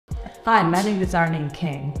Hi, my name is Armoo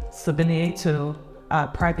King, sommelier to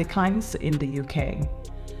private clients in the UK.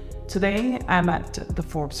 Today, I'm at the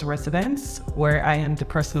Forbes residence, where I am the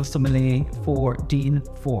personal sommelier for Dean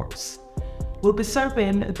Forbes. We'll be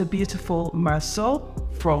serving the beautiful Marceau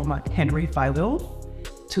from Henry Vallot,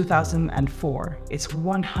 2004. It's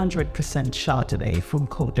 100% Chardonnay from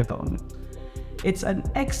Côte d'Ivoire. It's an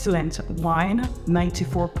excellent wine,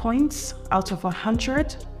 94 points out of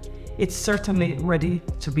 100. It's certainly ready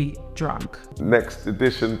to be drunk. Next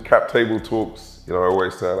edition, Cap Table Talks. You know, I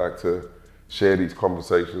always say I like to share these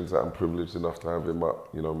conversations that I'm privileged enough to have in my,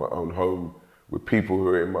 my own home with people who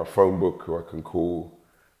are in my phone book who I can call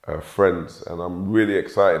friends. And I'm really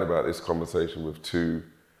excited about this conversation with two,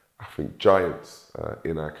 I think, giants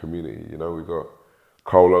in our community. You know, we've got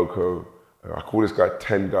Karl Lokko. I call this guy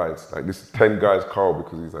 10 guys. Like, this is 10 guys Karl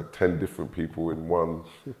because he's like 10 different people in one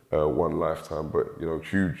lifetime. But,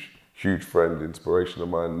 huge friend, inspiration of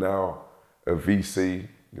mine. Now a VC,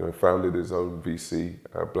 founded his own VC,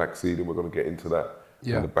 Black Seed, and we're going to get into that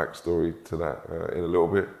and the backstory to that in a little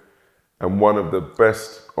bit. And one of the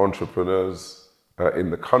best entrepreneurs in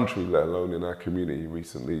the country, let alone in our community,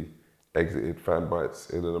 recently exited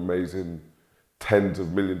Fanbytes in an amazing tens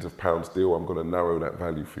of millions of pounds deal. I'm going to narrow that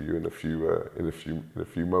value for you in a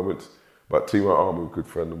few moments. But Timo Armoo, good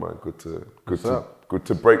friend of mine, good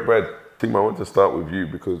to break bread. Timo, I want to start with you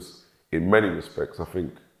because in many respects, I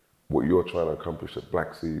think what you're trying to accomplish at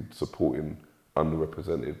Black Seed, supporting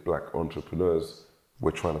underrepresented Black entrepreneurs,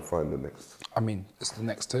 we're trying to find the next. I mean, it's the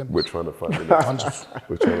next term. We're trying to find the next.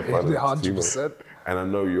 We're trying to find the next 100%. And I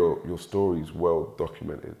know your story is well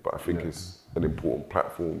documented, but I think it's an important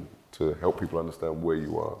platform to help people understand where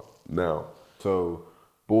you are now. So,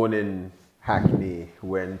 born in Hackney,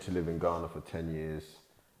 went to live in Ghana for 10 years.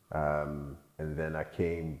 And then I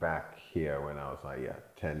came back here when I was like,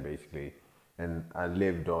 10 basically. And I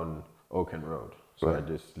lived on Oak Kent Road. So I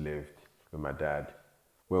just lived with my dad.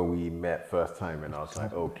 When we met first time and I was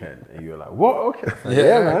like, Oak Kent. And you were like, what? Okay.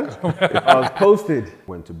 Yeah, man. I was posted.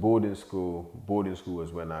 Went to boarding school. Boarding school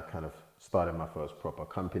was when I kind of started my first proper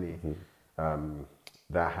company.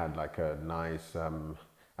 That had like a nice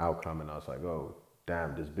outcome. And I was like, oh,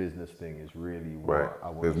 damn, this business thing is really what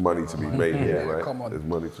I want. There's money to be made here, right? Come on. There's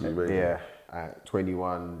money to be made. Yeah. At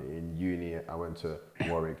 21 in uni, I went to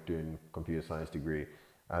Warwick doing computer science degree,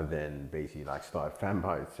 and then basically started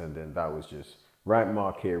Fanbytes, and then that was just right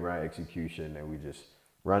market, right execution, and we just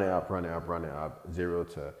run it up, 0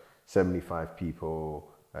 to 75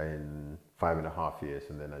 people in 5.5 years,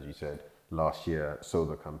 and then as you said, last year sold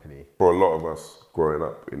the company. For a lot of us growing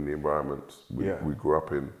up in the environment we grew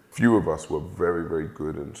up in, few of us were very, very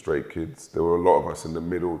good and straight kids. There were a lot of us in the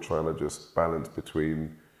middle trying to just balance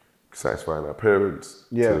between satisfying our parents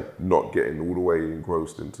to not getting all the way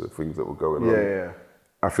engrossed into things that were going on.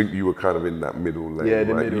 I think you were kind of in that middle lane,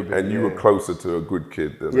 right? You were closer to a good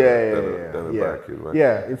kid than a bad kid, right?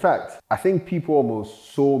 Yeah, in fact, I think people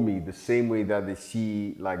almost saw me the same way that they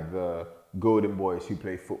see like the golden boys who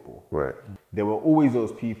play football. Right. There were always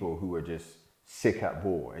those people who were just sick at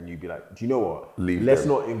ball, and you'd be like, do you know what? Let's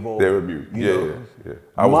not involve. They're immune. Yeah.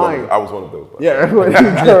 I was one of those.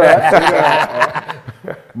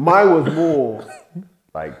 Mine was more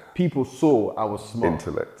like people saw I was smart.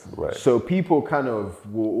 Intellect, right. So people kind of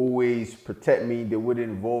will always protect me. They wouldn't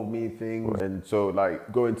involve me in things. Right. And so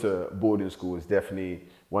like going to boarding school is definitely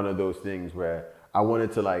one of those things where I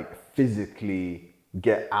wanted to physically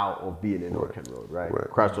get out of being in Oak Kent Road, right?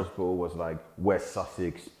 Christ Hospital was like West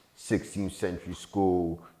Sussex, 16th century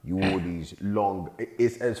school. You wore these long,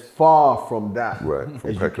 it's as far from that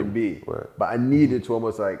as you can be. Right. But I needed to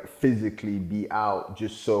almost physically be out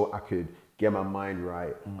just so I could get my mind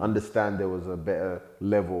right, understand there was a better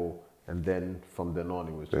level, and then from then on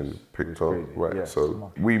it was just picked on. Crazy. Right. Yeah.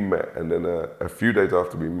 So we met, and then a few days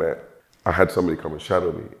after we met, I had somebody come and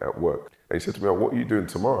shadow me at work. And he said to me, what are you doing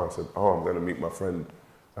tomorrow? I said, I'm going to meet my friend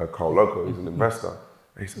Karl Lokko. He's an investor.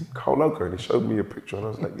 And he said, Karl Lokko, and he showed me a picture, and I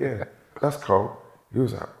was like, yeah, that's Karl. He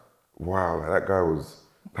was like, wow, that guy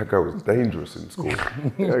was dangerous in school.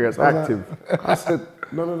 Active. I said,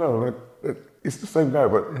 no, it's the same guy,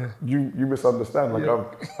 but you misunderstand.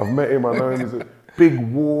 I've met him, I know him, he's a big,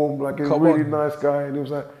 warm, he's a really nice guy. And he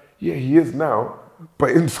was like, yeah, he is now,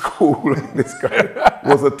 but in school, this guy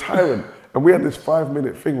was a tyrant. And we had this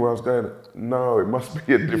 5-minute thing where I was going, no, it must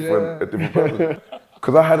be a different person.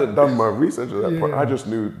 Because I hadn't done my research at that point. I just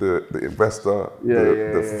knew the investor,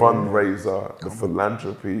 the fundraiser, the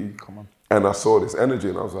philanthropy. And I saw this energy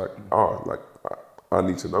and I was like, I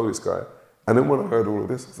need to know this guy. And then when I heard all of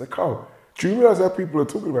this, I was like, Karl, do you realize how people are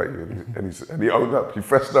talking about you? And he owned up, he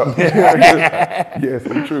fessed up. Yes,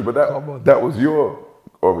 it's true. But that was your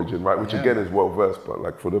origin, right? Which again is well versed, but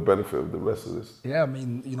like for the benefit of the rest of this. Yeah, I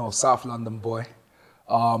mean, you know, South London boy,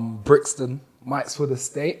 Brixton, Mitesford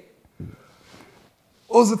Estate.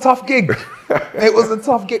 It was a tough gig. It was a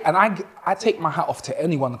tough gig. And I take my hat off to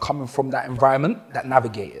anyone coming from that environment that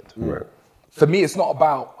navigated. Right. For me, it's not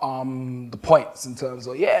about the points in terms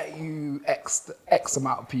of, you X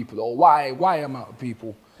amount of people or Y amount of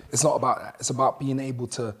people. It's not about that. It's about being able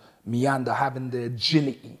to meander, having the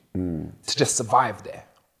agility to just survive there.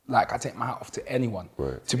 Like, I take my hat off to anyone.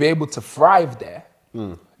 Right. To be able to thrive there,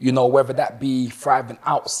 you know, whether that be thriving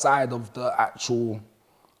outside of the actual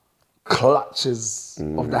clutches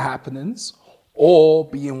of the happenings, or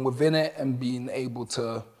being within it and being able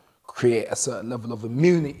to create a certain level of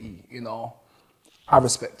immunity, you know, I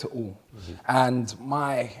respect it all. And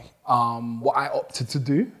my what I opted to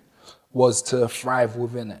do was to thrive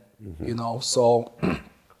within it, you know. So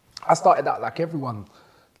I started out like everyone,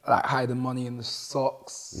 like hiding money in the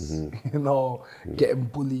socks, you know, getting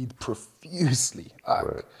bullied profusely.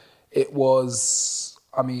 Like, it was,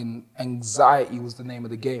 I mean, anxiety was the name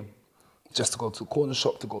of the game. Just to go to the corner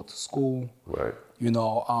shop, to go to school. Right. You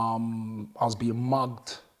know, I was being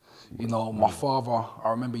mugged. You know, my father,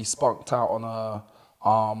 I remember he spunked out on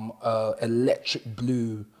a electric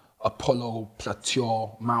blue Apollo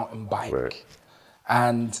Plateau mountain bike. Right.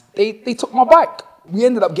 And they took my bike. We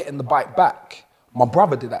ended up getting the bike back. My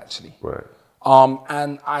brother did, actually. Right.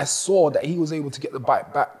 And I saw that he was able to get the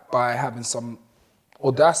bike back by having some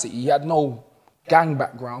audacity. He had no gang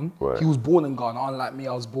background. Right. He was born in Ghana, unlike me,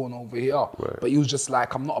 I was born over here. Right. But he was just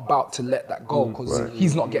like, I'm not about to let that go because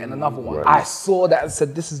he's not getting another one. Right. I saw that and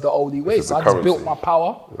said, this is the only way. This is So the I just currency. built my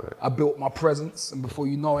power, Right. I built my presence, and before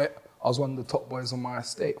you know it, I was one of the top boys on my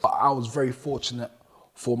estate. But I was very fortunate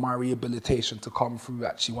for my rehabilitation to come through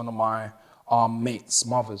actually one of my mates'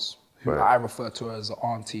 mothers, who Right. I refer to her as an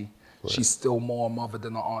auntie. Right. She's still more a mother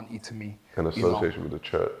than an auntie to me. An association with the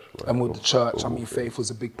church. Right? And with the church, I mean, faith was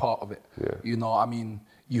a big part of it. Yeah. You know, I mean,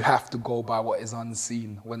 you have to go by what is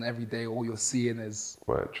unseen when every day all you're seeing is...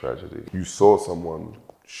 Right, tragedy. You saw someone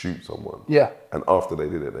shoot someone. Yeah. And after they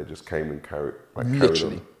did it, they just came and carried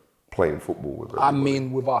Literally. on playing football with everybody. I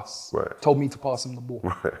mean, with us. Right. Told me to pass him the ball.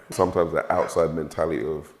 Right. Sometimes that outside mentality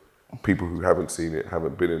of people who haven't seen it,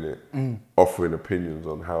 haven't been in it, offering opinions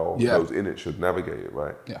on how those in it should navigate it,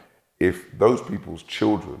 right? Yeah. If those people's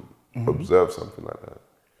children observe something like that,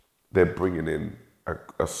 they're bringing in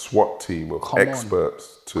a SWAT team of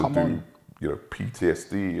experts to do, you know,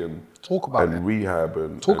 PTSD and Talk about it. rehab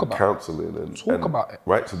and Talk about counseling and Talk about it.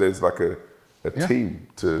 Right. So there's like a team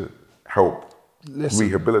to help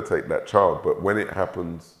rehabilitate that child. But when it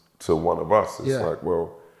happens to one of us, it's like,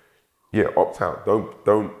 well, opt out.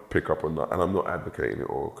 Don't pick up on that. And I'm not advocating it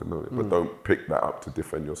or condone it, but don't pick that up to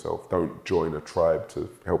defend yourself. Don't join a tribe to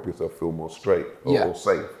help yourself feel more straight or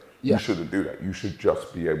safe. You shouldn't do that. You should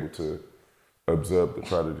just be able to observe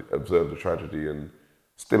the tragedy and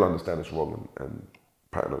still understand it's wrong and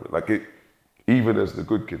pattern on it. Like it, even as the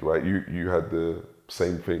good kid, right? You had the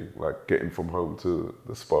same thing, like getting from home to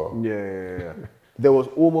the spa. Yeah. There was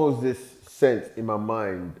almost this sense in my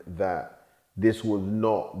mind that this was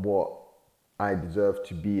not what I deserved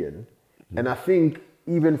to be in. And I think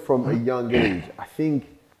even from a young age, I think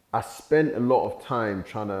I spent a lot of time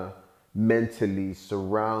trying to mentally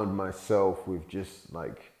surround myself with just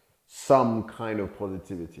like some kind of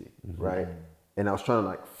positivity, right? And I was trying to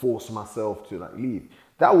like force myself to like leave.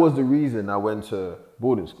 That was the reason I went to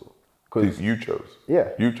boarding school. Because you chose. Yeah.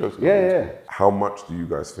 You chose. Yeah. How much do you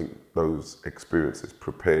guys think those experiences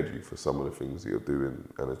prepared you for some of the things that you're doing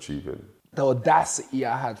and achieving? The audacity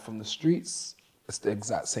I had from the streets, it's the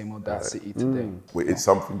exact same audacity today. It's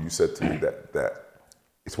something you said to me that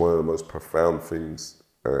it's one of the most profound things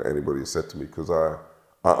anybody has said to me, because I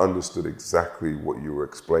understood exactly what you were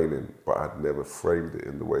explaining, but I'd never framed it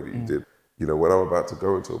in the way that you did. You know, when I'm about to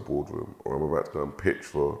go into a boardroom or I'm about to go and pitch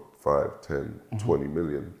for 5, 10, 20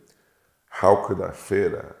 million, how could I fear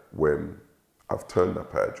that when I've turned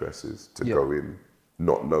up at addresses to go in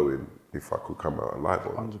not knowing if I could come out alive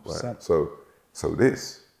or not? 100%. Right? So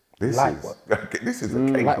this Like is what? this is a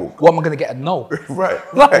cakewalk. Like, what am I going to get? A no? Right.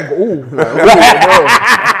 Like, ooh.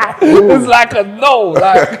 It's like a no.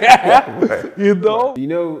 Like, you know? You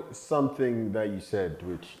know, something that you said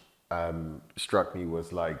which struck me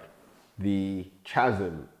was like, the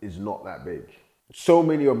chasm is not that big. So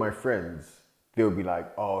many of my friends, they'll be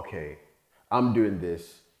like, oh, okay, I'm doing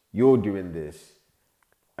this, you're doing this.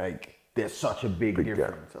 Like, there's such a big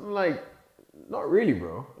difference. I'm like, not really,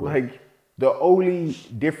 bro. Like, the only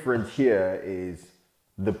difference here is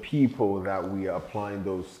the people that we are applying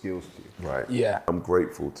those skills to. Right. Yeah. I'm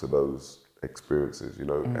grateful to those experiences, you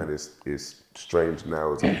know, and it's strange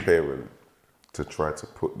now as a parent to try to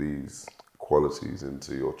put these qualities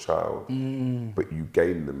into your child, but you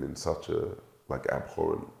gain them in such a like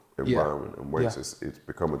abhorrent environment and ways. It's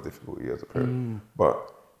become a difficulty as a parent. But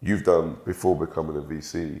you've done, before becoming a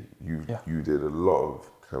VC, you did a lot of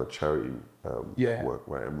kind of charity work,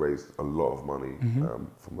 right, and raised a lot of money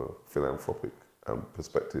from a philanthropic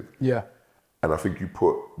perspective. Yeah. And I think you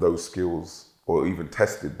put those skills, or even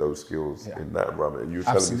tested those skills in that environment. And you were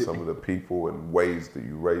telling me some of the people and ways that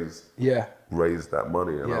you raised that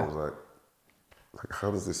money. And I was like,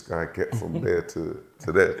 how does this guy get from there to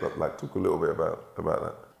there? Like, talk a little bit about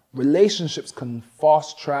that. Relationships can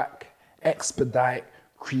fast track, expedite,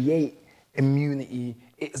 create immunity.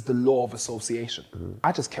 It's the law of association.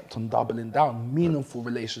 I just kept on doubling down. Meaningful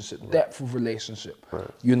relationship, depth of relationship,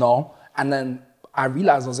 you know? And then I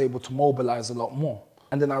realized I was able to mobilize a lot more.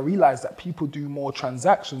 And then I realized that people do more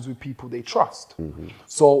transactions with people they trust.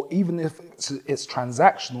 So even if it's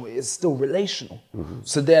transactional, it's still relational.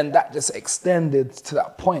 So then that just extended to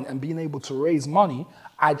that point, and being able to raise money,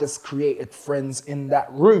 I just created friends in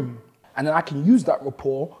that room. And then I can use that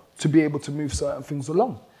rapport to be able to move certain things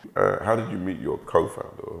along. How did you meet your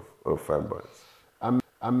co-founder of Fanbytes?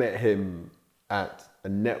 I met him at a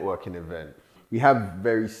networking event. We have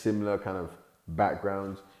very similar kind of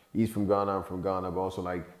backgrounds. He's from Ghana, I'm from Ghana, but also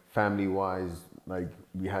like family-wise, like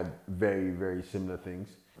we had very, very similar things.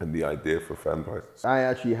 And the idea for Fanbytes? I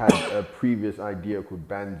actually had a previous idea called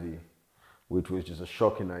Banzi, which was just a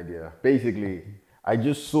shocking idea. Basically, I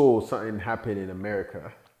just saw something happen in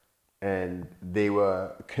America, and they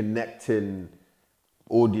were connecting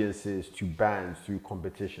audiences to bands through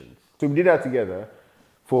competitions. So we did that together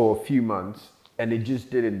for a few months, and it just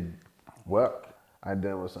didn't work. And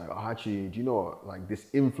then I was like, oh, actually, do you know what? Like, this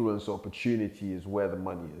influence opportunity is where the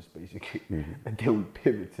money is, basically. And then we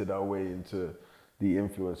pivoted our way into the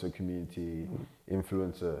influencer community,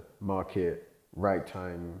 influencer market, right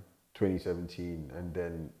time, 2017, and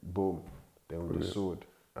then boom, then we just soared.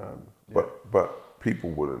 But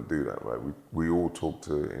people wouldn't do that, right? We all talk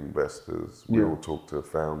to investors, we all talk to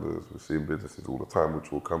founders, we see businesses all the time,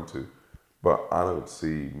 which we'll come to. But I don't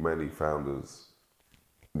see many founders,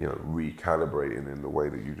 you know, recalibrating in the way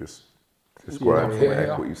that you just described from an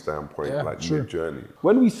equity standpoint, like mid-journey.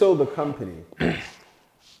 When we sold the company,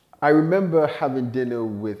 I remember having dinner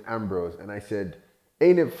with Ambrose, and I said,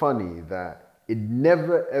 ain't it funny that it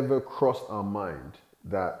never ever crossed our mind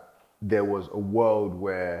that there was a world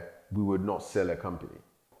where we would not sell a company.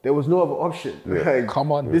 There was no other option. Like,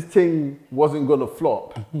 come on. This thing wasn't gonna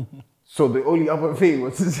flop. So the only other thing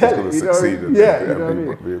was to sell it. You know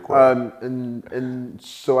what I mean? And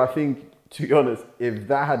so I think, to be honest, if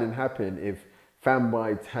that hadn't happened, if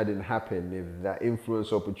Fanbytes hadn't happened, if that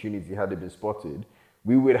influence opportunity hadn't been spotted,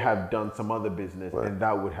 we would have done some other business, and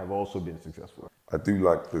that would have also been successful. I do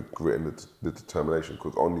like the grit and the determination,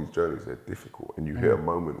 because on these journeys they're difficult, and you hit a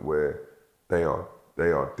moment where they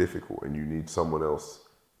are difficult, and you need someone else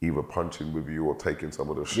either punching with you or taking some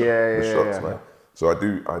of the shots. Right? So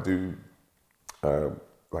I do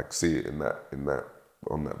like see it in that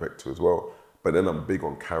on that vector as well. But then I'm big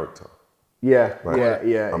on character.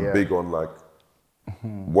 I'm big on like,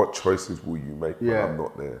 what choices will you make when I'm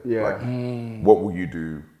not there? Like, what will you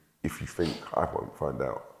do if you think I won't find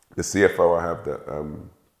out? The CFO I have that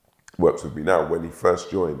works with me now, when he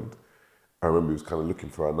first joined, I remember he was kind of looking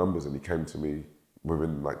for our numbers, and he came to me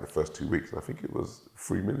within like the first 2 weeks, and I think it was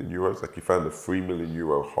 €3 million. Like, he found a €3 million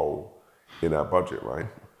hole in our budget, right?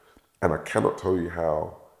 And I cannot tell you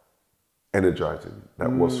how energizing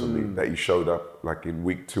that was for me, that he showed up like in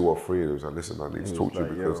week 2 or 3, and he was like, listen, I need to talk to you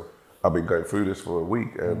because I've been going through this for a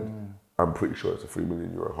week, and I'm pretty sure it's a €3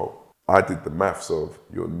 million hole. I did the maths of,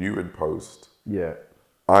 you're new in post.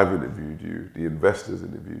 I've interviewed you, the investors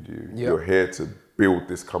interviewed you. You're here to build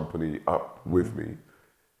this company up with me,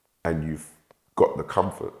 and you've got the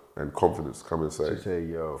comfort and confidence to come and say,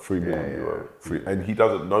 €3 million. And he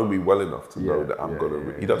doesn't know me well enough to know that I'm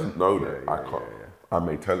gonna. He doesn't know that I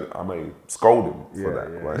can't. I may scold him for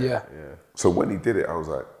that, right? So when he did it, I was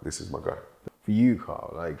like, this is my guy. For you,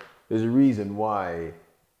 Karl, like, there's a reason why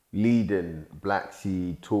leading Black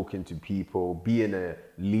Seed, talking to people, being a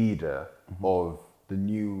leader of the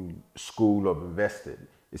new school of investing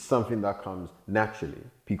is something that comes naturally,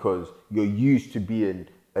 because you're used to being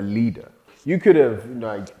a leader. You could have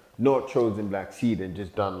like not chosen Black Seed and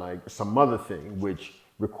just done like some other thing which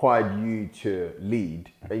required you to lead,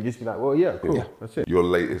 and you just be like, well, cool, that's it. Your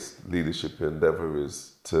latest leadership endeavor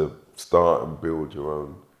is to start and build your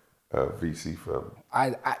own VC firm.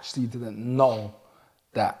 I actually didn't know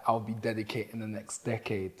that I'll be dedicating the next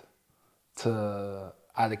decade to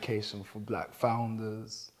allocation for black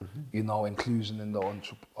founders, you know, inclusion in the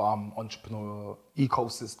entrepreneurial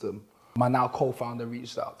ecosystem. My now co-founder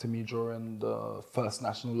reached out to me during the first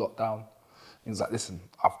national lockdown. He was like, listen,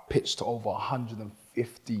 I've pitched to over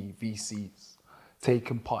 150 VCs,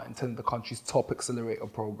 taken part in 10 of the country's top accelerator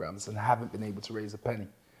programs and haven't been able to raise a penny.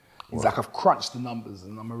 He's like, I've crunched the numbers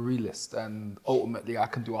and I'm a realist, and ultimately I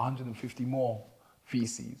can do 150 more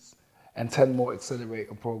VCs and 10 more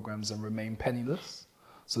accelerator programs and remain penniless.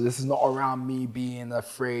 So this is not around me being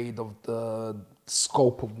afraid of the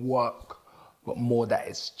scope of work, but more that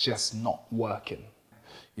it's just not working.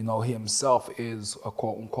 You know, he himself is a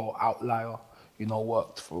quote unquote outlier, you know,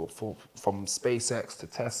 worked from SpaceX to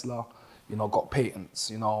Tesla, you know, got patents,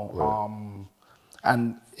 you know,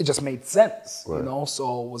 and it just made sense, you know,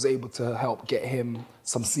 so was able to help get him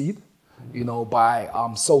some seed, you know, by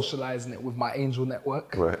socializing it with my angel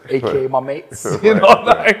network, aka my mates, you know,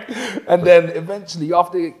 like, and then eventually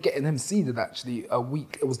after getting him seeded, actually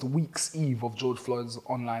it was the week's eve of George Floyd's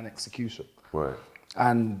online execution.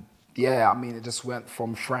 And yeah, I mean, it just went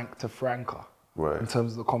from frank to franker in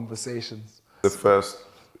terms of the conversations. The first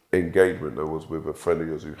engagement though was with a friend of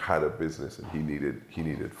yours who had a business and he needed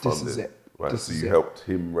funding. This is it. Right, so you helped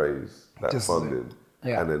him raise that funding,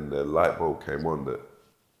 and then the light bulb came on that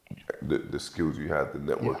the skills you had, the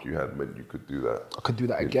network you had, meant you could do that. I could do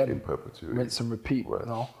that again in perpetuity. Rinse and repeat. You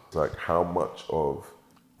know? It's like how much of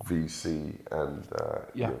VC and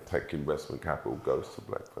you know, tech investment capital goes to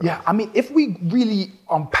black folks? Yeah, I mean, if we really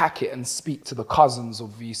unpack it and speak to the cousins of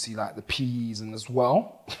VC, like the PEs and as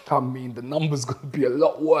well, I mean, the number's going to be a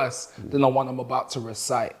lot worse than the one I'm about to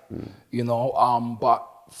recite. You know, but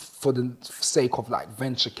for the sake of like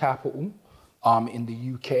venture capital in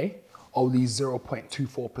the UK, only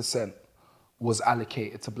 0.24% was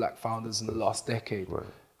allocated to black founders in the last decade.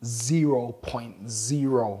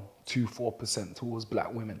 0.024% towards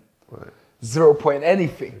black women. 0 point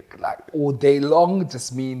anything, like all day long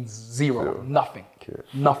just means zero. Nothing.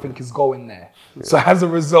 Nothing is going there. So as a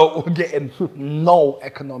result, we're getting no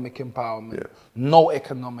economic empowerment, no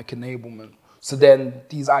economic enablement. So then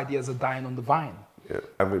these ideas are dying on the vine.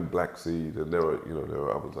 Having Black Seed, and there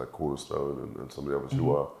are others like Cornerstone and some of the others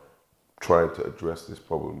who are trying to address this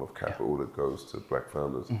problem of capital that goes to black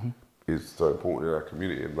founders is so important in our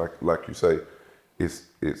community. And like you say, it's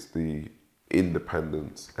the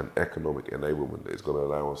independence and economic enablement that is going to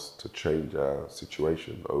allow us to change our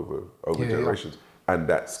situation over generations. And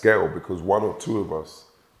that scale, because one or two of us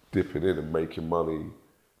dipping in and making money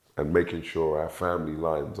and making sure our family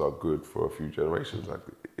lines are good for a few generations,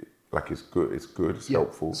 like it's good, it's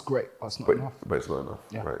helpful. It's great, but it's not enough. But it's not enough,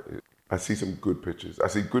 right? I see some good pictures. I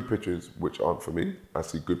see good pictures which aren't for me. I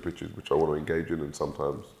see good pictures which I want to engage in, and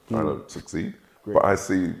sometimes I don't succeed. But I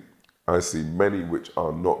see many which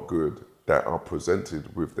are not good that are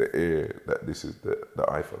presented with the air that this is the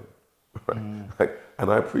iPhone. Right?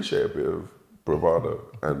 And I appreciate a bit of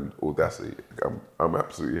bravado and audacity. I'm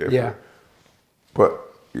absolutely here for it. But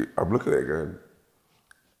I'm looking at it going,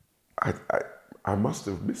 I must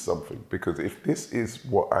have missed something, because if this is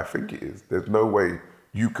what I think it is, there's no way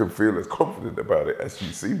you can feel as confident about it as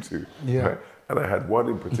you seem to. Right? And I had one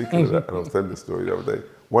in particular, and I was telling this story the other day,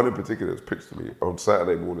 one in particular was pitched to me. On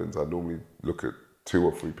Saturday mornings, I normally look at 2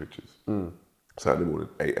 or 3 pitches. Saturday morning,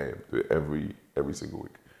 8 a.m., do it every single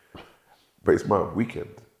week. But it's my weekend,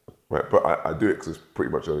 right? But I do it because it's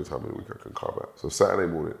pretty much the only time in the week I can carve out. So Saturday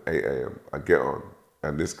morning, 8 a.m., I get on,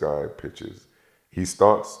 and this guy pitches. He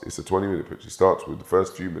starts, it's a 20-minute pitch. He starts with the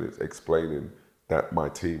first few minutes explaining that my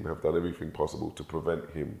team have done everything possible to prevent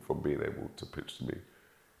him from being able to pitch to me.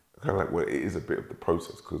 Kind of like, well, it is a bit of the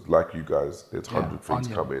process, because like you guys, there's 100 things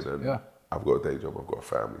coming, and I've got a day job, I've got a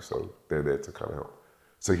family, so they're there to kind of help.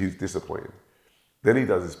 So he's disappointed. Then he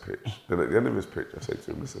does his pitch. Then at the end of his pitch, I say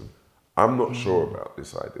to him, listen, I'm not sure about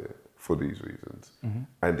this idea for these reasons.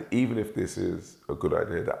 And even if this is a good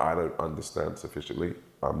idea that I don't understand sufficiently,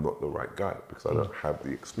 I'm not the right guy, because I don't have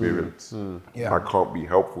the experience. I can't be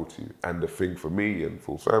helpful to you. And the thing for me and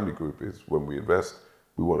Full Family Group is, when we invest,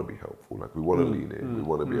 we want to be helpful. Like, we want to lean in. We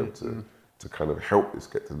want to be able to kind of help this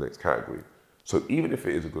get to the next category. So even if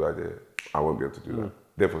it is a good idea, I won't be able to do that.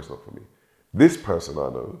 Therefore, it's not for me. This person I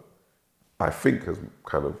know, I think, has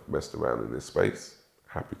kind of messed around in this space.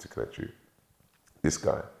 Happy to connect you. This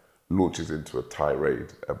guy launches into a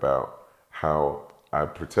tirade about how I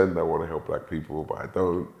pretend I want to help black people, but I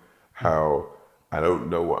don't. How I don't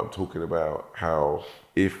know what I'm talking about, how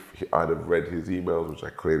if I'd have read his emails, which I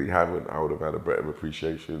clearly haven't, I would have had a better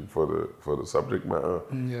appreciation for the subject matter.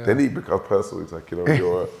 Yeah. Then he becomes personal. It's like, you know,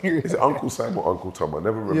 is it Uncle Sam or Uncle Tom? I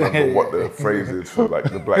never remember what the phrase is for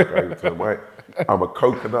like the black guy term, right? I'm a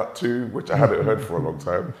coconut too, which I hadn't heard for a long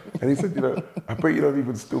time. And he said, you know, I bet you don't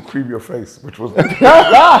even still cream your face, which was That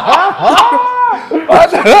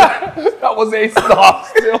was a star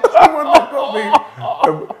still.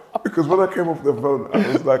 Because when I came off the phone, I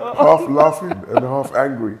was like half laughing and half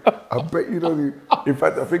angry. I bet you don't. In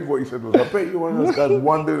fact, I think what he said was, I bet you're one of those guys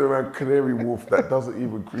wandering around Canary Wharf that doesn't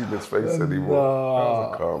even cream his face anymore. I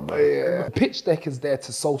was like, oh, man. Yeah. Pitch deck is there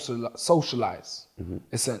to socialize,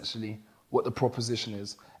 essentially, what the proposition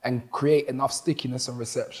is, and create enough stickiness and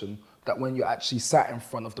reception that when you're actually sat in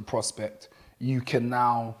front of the prospect, you can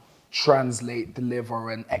now translate,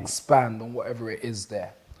 deliver, and expand on whatever it is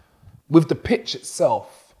there. With the pitch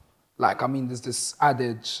itself, like, I mean, there's this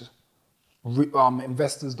adage,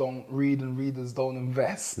 investors don't read and readers don't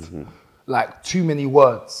invest. Like, too many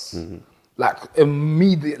words. Like,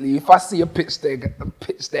 immediately, if I see a pitch deck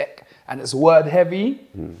and it's word heavy,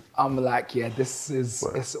 I'm like, yeah,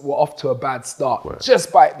 we're off to a bad start,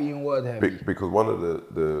 just by it being word heavy. Because one of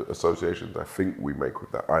the associations I think we make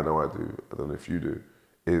with that, I know I do, I don't know if you do,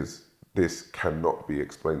 is this cannot be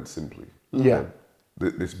explained simply. Yeah.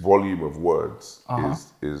 This volume of words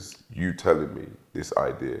is you telling me this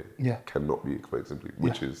idea cannot be explained simply,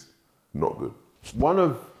 which is not good. One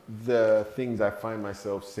of the things I find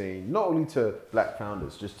myself saying, not only to black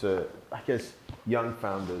founders, just to, I guess, young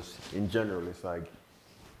founders in general, it's like,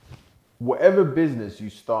 whatever business you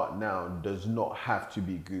start now does not have to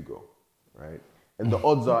be Google, right? And the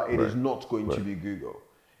odds are it is not going to be Google.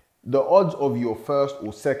 The odds of your first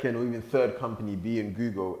or second or even third company being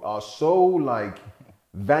Google are so like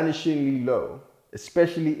vanishingly low,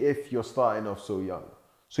 especially if you're starting off so young.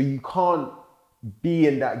 So you can't be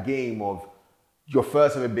in that game of your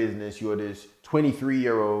first ever business, you're this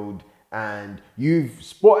 23-year-old and you've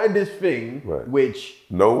spotted this thing which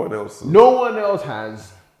no one else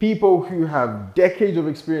has. People who have decades of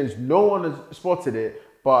experience, no one has spotted it,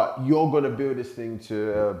 but you're gonna build this thing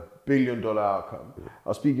to a $1 billion outcome. I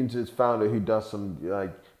was speaking to this founder who does some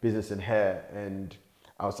like business in hair, and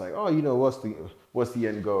I was like, oh, you know, what's the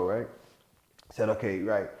end goal, right? I said, okay,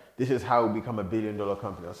 right, this is how we become a $1 billion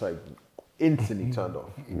company. I was like, instantly turned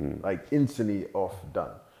off, like instantly off,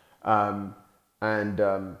 done.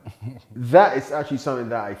 That is actually something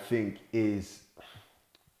that I think is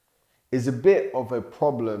a bit of a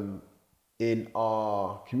problem in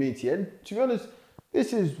our community. And to be honest,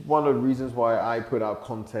 this is one of the reasons why I put out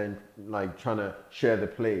content, like trying to share the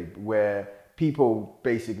play, where people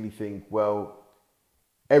basically think, well,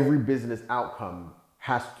 every business outcome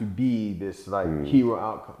has to be this like hero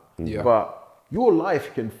outcome. But your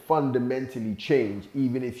life can fundamentally change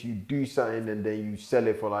even if you do something and then you sell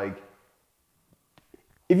it for like,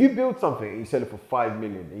 if you build something and you sell it for 5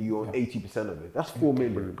 million and you own 80% of it, that's 4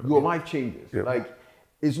 million. Your life changes. Like,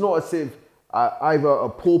 it's not as if either a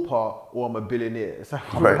pauper or I'm a billionaire. It's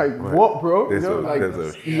like, what, bro? There's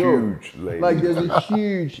a huge there's a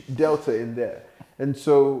huge delta in there. And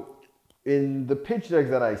so in the pitch decks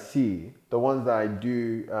that I see, the ones that I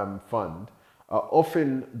do fund are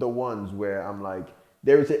often the ones where I'm like,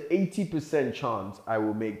 there is an 80% chance I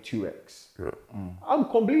will make 2x. I'm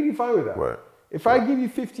completely fine with that. If I give you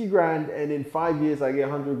 50 grand and in 5 years I get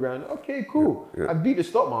 100 grand, okay, cool. I beat the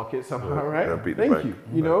stock market somehow, right? Thank you,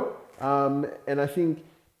 you know? And I think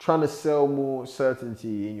trying to sell more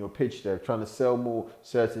certainty in your pitch deck, trying to sell more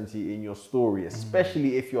certainty in your story,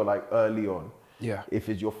 especially if you're like early on. If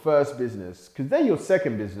it's your first business, because then your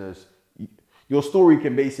second business, your story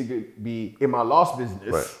can basically be, in my last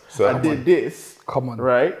business, I did this,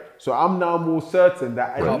 right? So I'm now more certain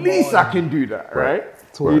that at least I can do that, right?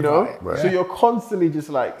 You know? So you're constantly just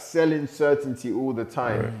like selling certainty all the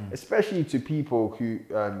time, especially to people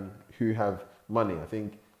who have money. I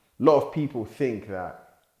think a lot of people think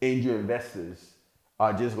that angel investors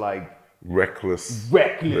are just like reckless.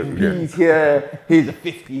 He's here, here's a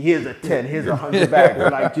 50, here's a 10, here's a 100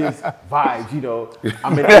 bag. Like just vibes, you know.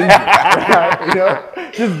 I'm an angel, right? You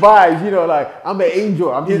know, just vibes, you know, like I'm an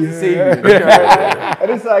angel, I'm here to save you. Right?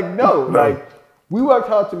 And it's like, no, like we worked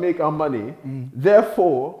hard to make our money,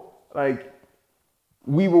 therefore, like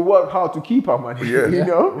we will work hard to keep our money, you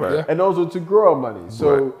know, and also to grow our money.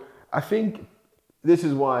 So I think this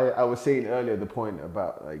is why I was saying earlier the point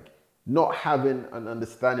about like not having an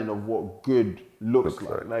understanding of what good looks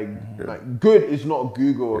like. Like good is not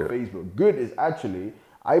Google or Facebook. Good is actually,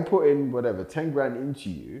 I put in whatever, 10 grand into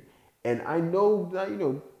you, and I know that, you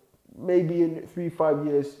know, maybe in 3-5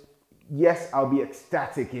 years, yes, I'll be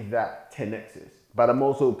ecstatic if that 10x's, but I'm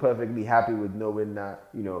also perfectly happy with knowing that,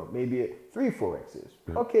 you know, maybe 3-4x's.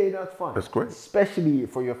 Okay, that's fine. That's great. Especially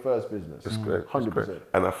for your first business. It's great. 100%.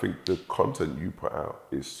 And I think the content you put out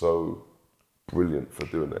is so brilliant for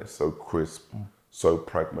doing that. It's so crisp, so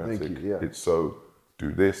pragmatic. Thank you, yeah. It's so,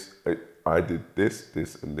 do this. I did this,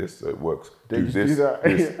 this, and this, so it works. Then Do just this, do that.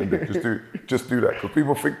 this, and then just do that. Because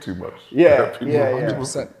people think too much. Yeah, people, yeah.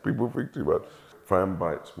 100%. People think too much. Fan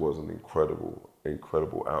Bites was an incredible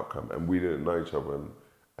outcome, and we didn't know each other.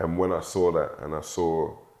 And when I saw that, and I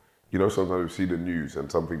saw, you know, sometimes we see the news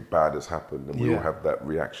and something bad has happened, and we all have that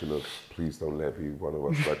reaction of, please don't let it be one of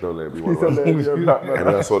us. Like, don't let it be one of us. And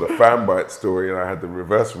then I saw the Fan Bite story, and I had the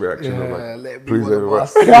reverse reaction of like, please let it be one of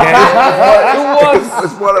us. It was.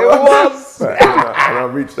 It's one of us. And I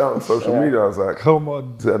reached out on social media. I was like, Come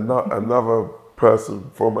on. to another person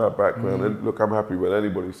from our background. And look, I'm happy when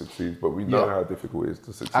anybody succeeds, but we know how difficult it is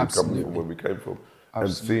to succeed coming from where we came from.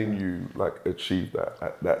 And seeing you like achieve that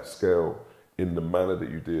at that scale in the manner that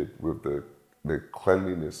you did with the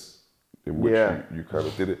cleanliness in which you kind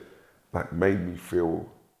of did it, like made me feel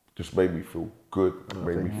good.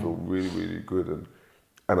 Made me feel really, really good. And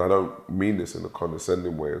I don't mean this in a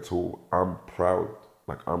condescending way at all. I'm proud.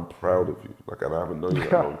 Like, I'm proud of you. Like, and I haven't known you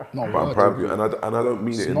that long, but I'm proud of you. And I don't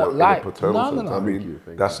mean it in a paternal sense. I mean,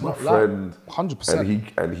 that's my friend.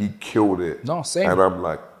 100%. And he killed it. No, same. And I'm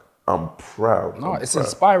like, I'm proud. No, I'm it's proud.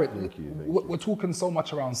 inspiring. We're talking so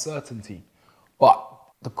much around certainty, but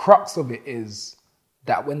the crux of it is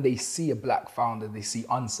that when they see a black founder, they see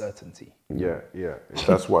uncertainty. Yeah.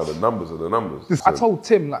 That's why the numbers are the numbers. I told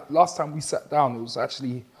Tim, like, last time we sat down, it was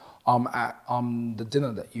actually at the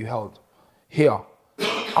dinner that you held here.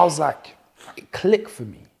 I was like, it clicked for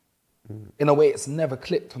me. In a way, it's never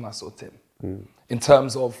clicked when I saw Tim. In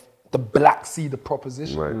terms of the black seed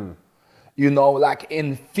proposition. Right. You know, like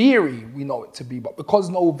in theory, we know it to be, but because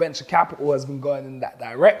no venture capital has been going in that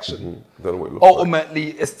direction, Don't know what it looks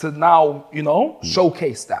ultimately it's to now, you know,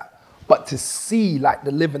 showcase that. But to see like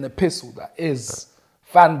the living epistle that is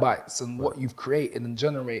Fan Bites and what you've created and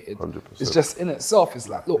generated, 100%. it's just in itself, it's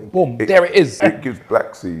like, look, boom, there it is. It gives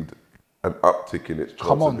Black Seed an uptick in its chance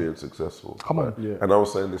Come on. of being successful. Come on. right? Yeah. And I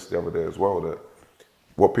was saying this the other day as well, that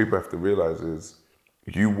what people have to realize is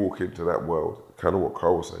you walk into that world, kind of what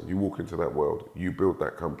Karl was saying, you walk into that world, you build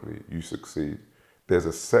that company, you succeed. There's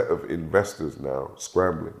a set of investors now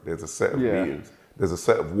scrambling. There's a set of meetings. There's a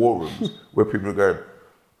set of war rooms where people are going,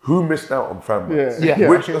 who missed out on Fan Bites?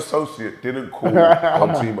 Which associate didn't call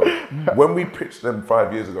on Timo? When we pitched them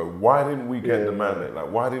 5 years ago, why didn't we get the mandate?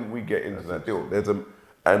 Like, why didn't we get into that deal? There's a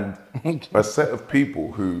set of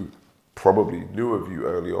people who probably knew of you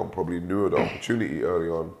early on, probably knew of the opportunity early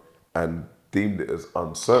on, and deemed it as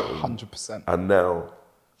uncertain. 100%. And now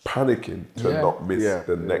panicking to not miss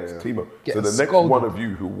the next Timo. Getting So the next scolded. one of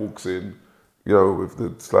you who walks in, you know, with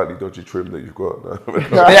the slightly dodgy trim that you've got. But the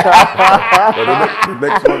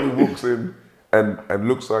next one who walks in and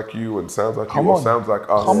looks like you and sounds like you or sounds like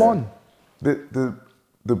us. Come on.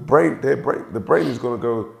 The brain is gonna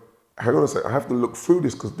go, hang on a second, I have to look through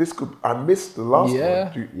this because I missed the last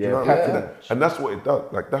one. Do you know what I mean? And that's what it does.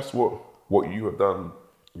 Like, that's what you have done,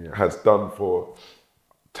 has done for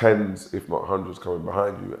tens, if not hundreds, coming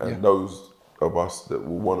behind you, and those of us that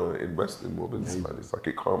will want to invest in more business. Man, it's like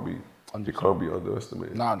it can't be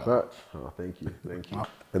underestimated. No. Oh, thank you.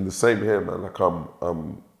 And the same here, man. Like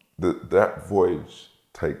that voyage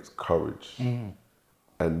takes courage,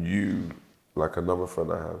 and you, like another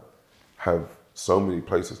friend I have so many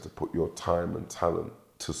places to put your time and talent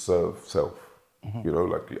to serve self. You know,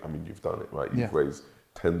 like, I mean, you've done it, right? You've raised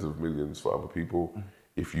tens of millions for other people.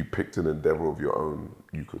 If you picked an endeavor of your own,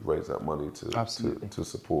 you could raise that money to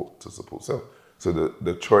support self. So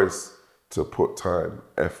the choice to put time,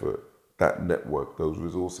 effort, that network, those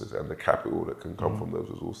resources, and the capital that can come from those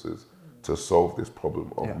resources to solve this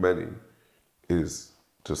problem of many is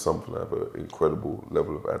just something I have an incredible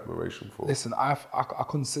level of admiration for. Listen, I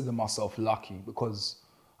consider myself lucky because,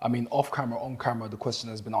 I mean, off camera, on camera, the question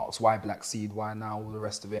has been asked, why Black Seed, why now, all the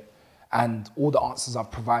rest of it. And all the answers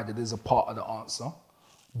I've provided is a part of the answer.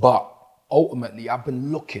 But ultimately, I've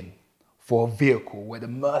been looking for a vehicle where the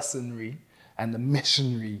mercenary and the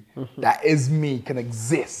missionary that is me can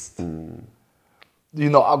exist. You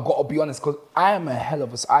know, I've got to be honest, because I am a hell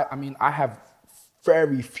of a... I mean, I have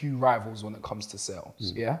very few rivals when it comes to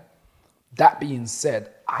sales, yeah? That being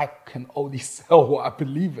said, I can only sell what I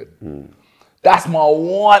believe in. That's my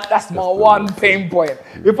one pain point.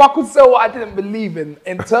 If I could sell what I didn't believe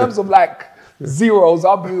in terms of like zeros,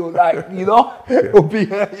 I'll be like, you know, it'll be,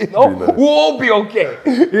 you know, we'll all be okay,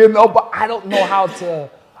 you know, but I don't know how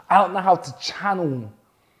to channel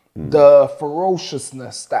the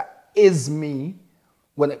ferociousness that is me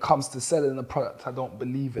when it comes to selling a product I don't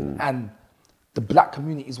believe in. And the black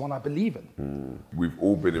community is one I believe in. We've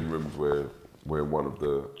all been in rooms where we're one of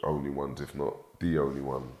the only ones, if not the only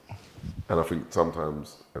one. And I think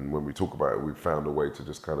sometimes, and when we talk about it, we've found a way to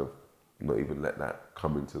just kind of not even let that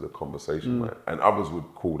come into the conversation. Right? And others would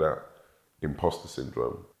call that imposter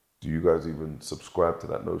syndrome. Do you guys even subscribe to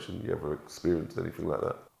that notion? You ever experienced anything like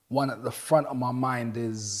that? One at the front of my mind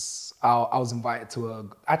is I was invited to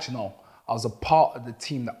I was a part of the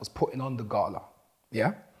team that was putting on the gala,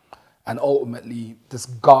 yeah? And ultimately, this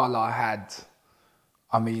gala had,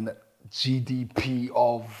 GDP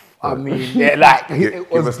of,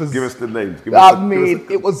 give us the names.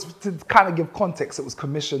 It was, to kind of give context, it was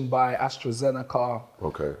commissioned by AstraZeneca.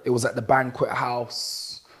 Okay. It was at the banquet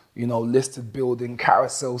house, listed building,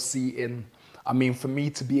 carousel seating. For me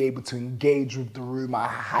to be able to engage with the room, I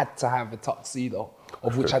had to have a tuxedo,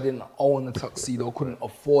 of which I didn't own a tuxedo, couldn't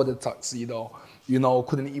afford a tuxedo,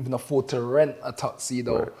 couldn't even afford to rent a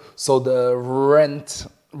tuxedo. Right. So the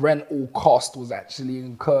rental cost was actually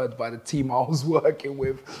incurred by the team I was working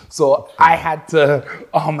with. So I had to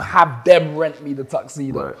have them rent me the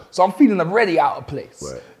tuxedo. Right. So I'm feeling already out of place,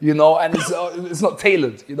 right. And it's not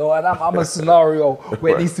tailored, and I'm a scenario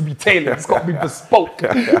where it needs to be tailored. It's got to be bespoke,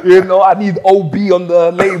 I need OB on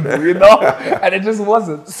the label, and it just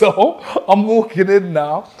wasn't. So I'm walking in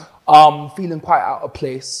now, feeling quite out of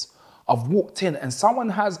place. I've walked in and someone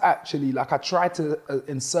has actually, I tried to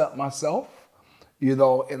insert myself, in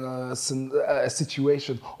a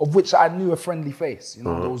situation of which I knew a friendly face.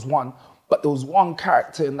 There was one, but there was one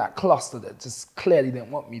character in that cluster that just clearly didn't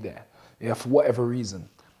want me there, for whatever reason.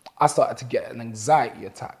 I started to get an anxiety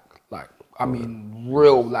attack,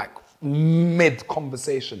 real,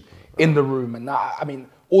 mid-conversation in the room. And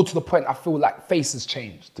all to the point I feel like faces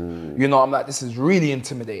changed. I'm like, this is really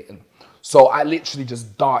intimidating. So I literally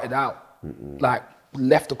just darted out,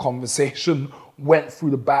 left the conversation, went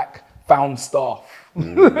through the back, found staff.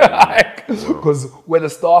 Because where the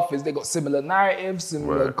staff is, they got similar narratives,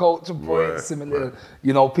 similar culture points, similar,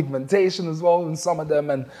 pigmentation as well in some of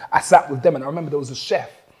them. And I sat with them, and I remember there was a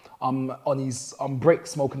chef on his break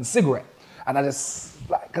smoking a cigarette, and I just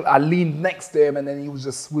I leaned next to him, and then we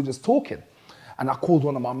were just talking, and I called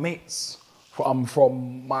one of my mates from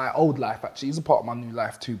my old life. Actually, he's a part of my new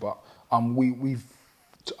life too, but we've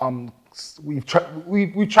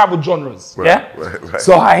traveled genres, Right.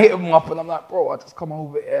 So I hit him up and I'm like, bro, I just come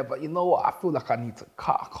over here, but you know what? I feel like I need to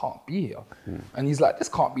cut. I can't be here. And he's like, this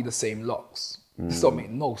can't be the same locks. This don't make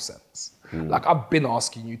no sense. I've been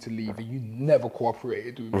asking you to leave and you never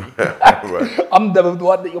cooperated with me. I'm the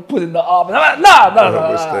one that you're putting the arm. And I'm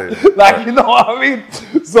like, nah. You know what I mean?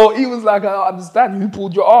 So he was like, I understand. Who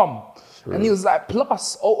pulled your arm? And he was like,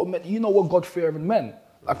 plus, ultimately, you know what God-fearing meant?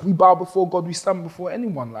 We bow before God, we stand before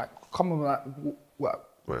anyone. Come on,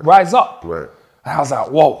 rise up. Right. And I was like,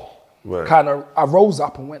 whoa. Right. I rose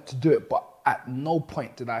up and went to do it, but at no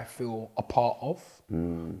point did I feel a part of.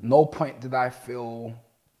 No point did I feel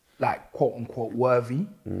quote unquote worthy,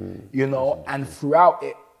 and throughout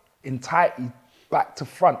it entirely back to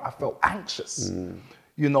front, I felt anxious,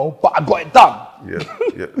 but I got it done. Yeah.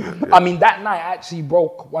 That night I actually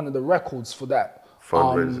broke one of the records for that.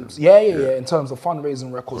 Fundraising. Yeah. In terms of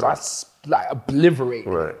fundraising records, I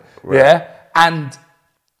obliterated. Right. And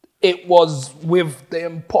it was with the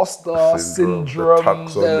imposter syndrome,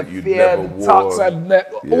 the fear, the tux,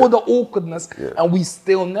 all the awkwardness, and we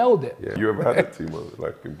still nailed it. Yeah. You ever had a team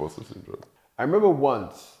like imposter syndrome? I remember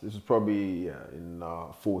once, this was probably in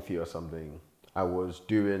fourth year or something, I was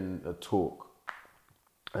doing a talk,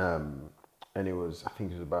 and I think it was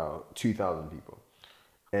about 2,000 people.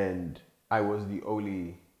 And I was the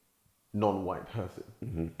only non-white person,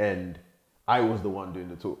 and I was the one doing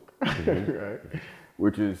the talk, right?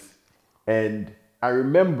 And I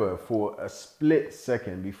remember for a split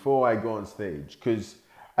second before I go on stage, because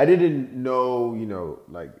I didn't know,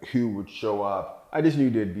 who would show up. I just knew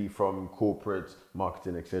they'd be from corporate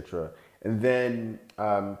marketing, etc. And then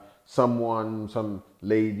some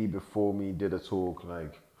lady before me did a talk,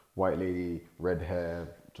 white lady, red hair,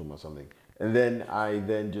 talking about something. And then I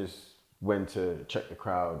just went to check the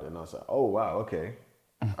crowd, and I was like, oh, wow, okay.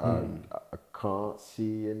 I can't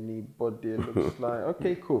see anybody. It looks like,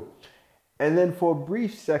 okay, cool. And then for a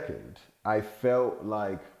brief second, I felt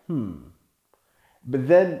like, But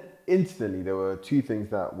then instantly, there were two things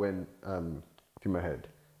that went through my head.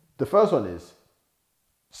 The first one is,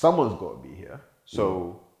 someone's got to be here,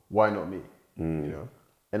 so why not me?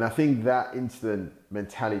 And I think that instant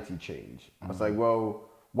mentality change. I was like, well,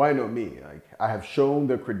 why not me? I have shown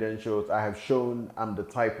the credentials. I have shown I'm the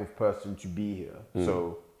type of person to be here.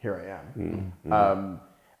 So here I am.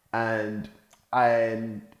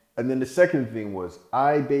 And then the second thing was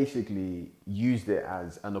I basically used it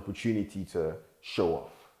as an opportunity to show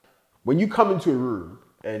off. When you come into a room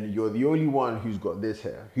and you're the only one who's got this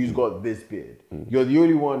hair, who's got this beard, you're the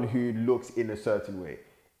only one who looks in a certain way.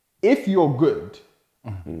 If you're good,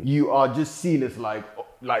 you are just seen as like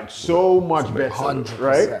so much better, 100%.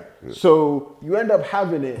 right? So you end up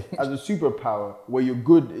having it as a superpower where you're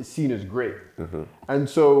good is seen as great. And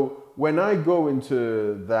so when I go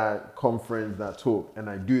into that conference, that talk, and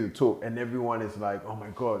I do the talk, and everyone is like, oh my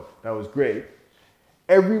God, that was great.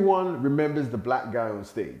 Everyone remembers the black guy on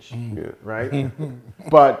stage, right?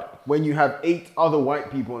 But when you have 8 other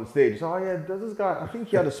white people on stage, oh yeah, there's this guy, I think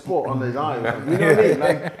he had a spot on his eye. You know what I mean?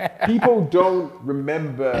 Like, people don't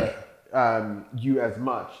remember you as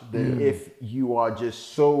much than if you are just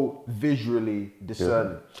so visually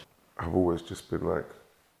discerning. I've always just been like,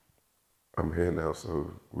 I'm here now,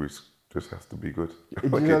 so we just has to be good.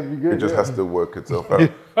 It just has to work itself out.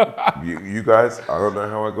 you guys, I don't know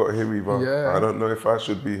how I got here either. I don't know if I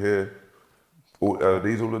should be here.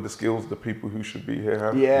 These all of the skills the people who should be here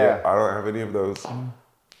have. I don't have any of those.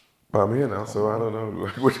 But I'm here now, so I don't know.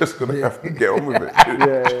 Like, we're just gonna have to get on with it. You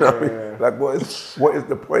know what I mean? Like, what is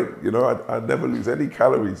the point? You know, I never lose any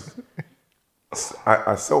calories.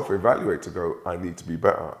 I self-evaluate to go, I need to be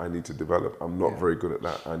better, I need to develop, I'm not very good at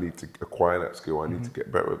that, I need to acquire that skill, I need to get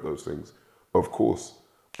better at those things, of course.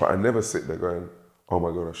 But I never sit there going, oh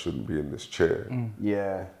my God, I shouldn't be in this chair.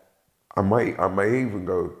 I may even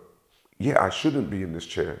go, yeah, I shouldn't be in this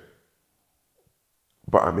chair,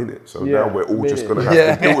 but I'm in it. So now we're all just gonna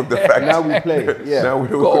have to deal with the fact. Now we play. Now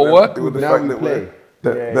we're all gonna have to deal with the fact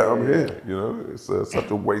that I'm here. You know, it's such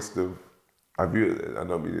a waste of, I view it, I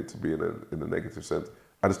don't mean it to be in a negative sense.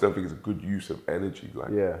 I just don't think it's a good use of energy.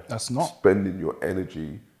 Like, that's not spending your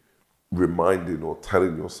energy reminding or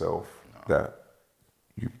telling yourself that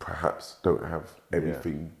you perhaps don't have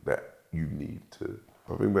everything that you need to.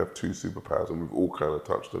 I think we have 2 superpowers, and we've all kind of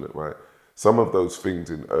touched on it, right? Some of those things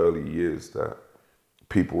in early years that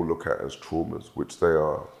people look at as traumas, which they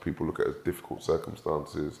are. People look at as difficult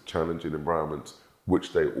circumstances, challenging environments,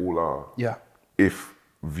 which they all are. If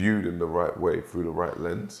viewed in the right way, through the right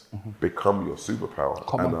lens, become your superpower.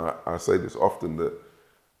 And I say this often, that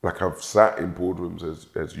like I've sat in boardrooms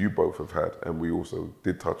as you both have had, and we also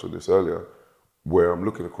did touch on this earlier, where I'm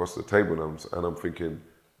looking across the table and I'm thinking,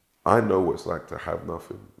 I know what it's like to have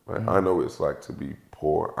nothing, right? I know what it's like to be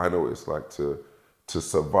poor. I know what it's like to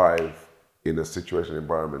survive in a situation,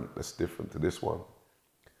 environment that's different to this one.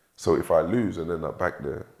 So if I lose and end up back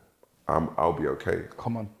there, I'll be okay.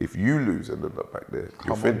 If you lose and end up back there,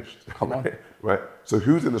 you're finished. Right? So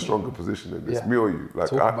who's in a stronger position in this, me or you?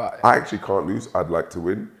 Like, I actually can't lose. I'd like to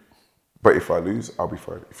win. But if I lose, I'll be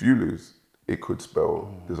fine. If you lose, it could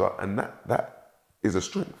spell disaster. And that is a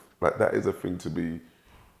strength. Like, that is a thing to be,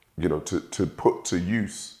 you know, to put to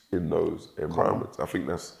use in those environments. I think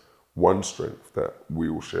that's one strength that we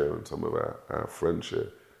all share and some of our friends share.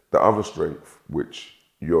 The other strength, which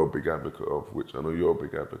you're a big advocate of, which I know you're a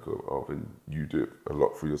big advocate of, and you do it a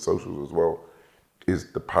lot for your socials as well,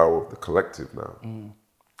 is the power of the collective now,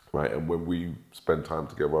 right? And when we spend time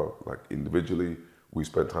together, like individually, we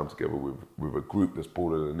spend time together with a group that's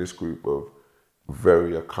broader than this group of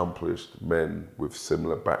very accomplished men with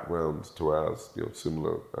similar backgrounds to ours, you know,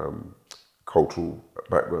 similar cultural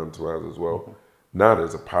background to ours as well. Now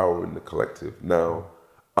there's a power in the collective. Now,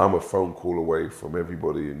 I'm a phone call away from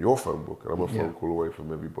everybody in your phone book, and I'm a phone call away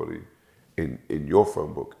from everybody in your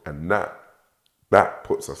phone book, and that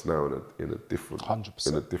puts us now in a different 100%.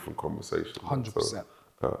 In a different conversation. 100%.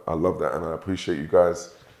 So, I love that, and I appreciate you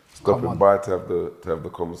guys stopping by to have the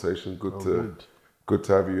conversation. Good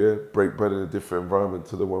to have you here. Break bread in a different environment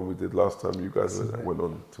to the one we did last time. You guys went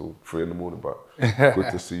on till 3 a.m, but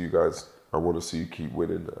good to see you guys. I want to see you keep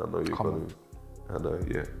winning. I know you're going to, and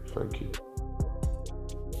thank you.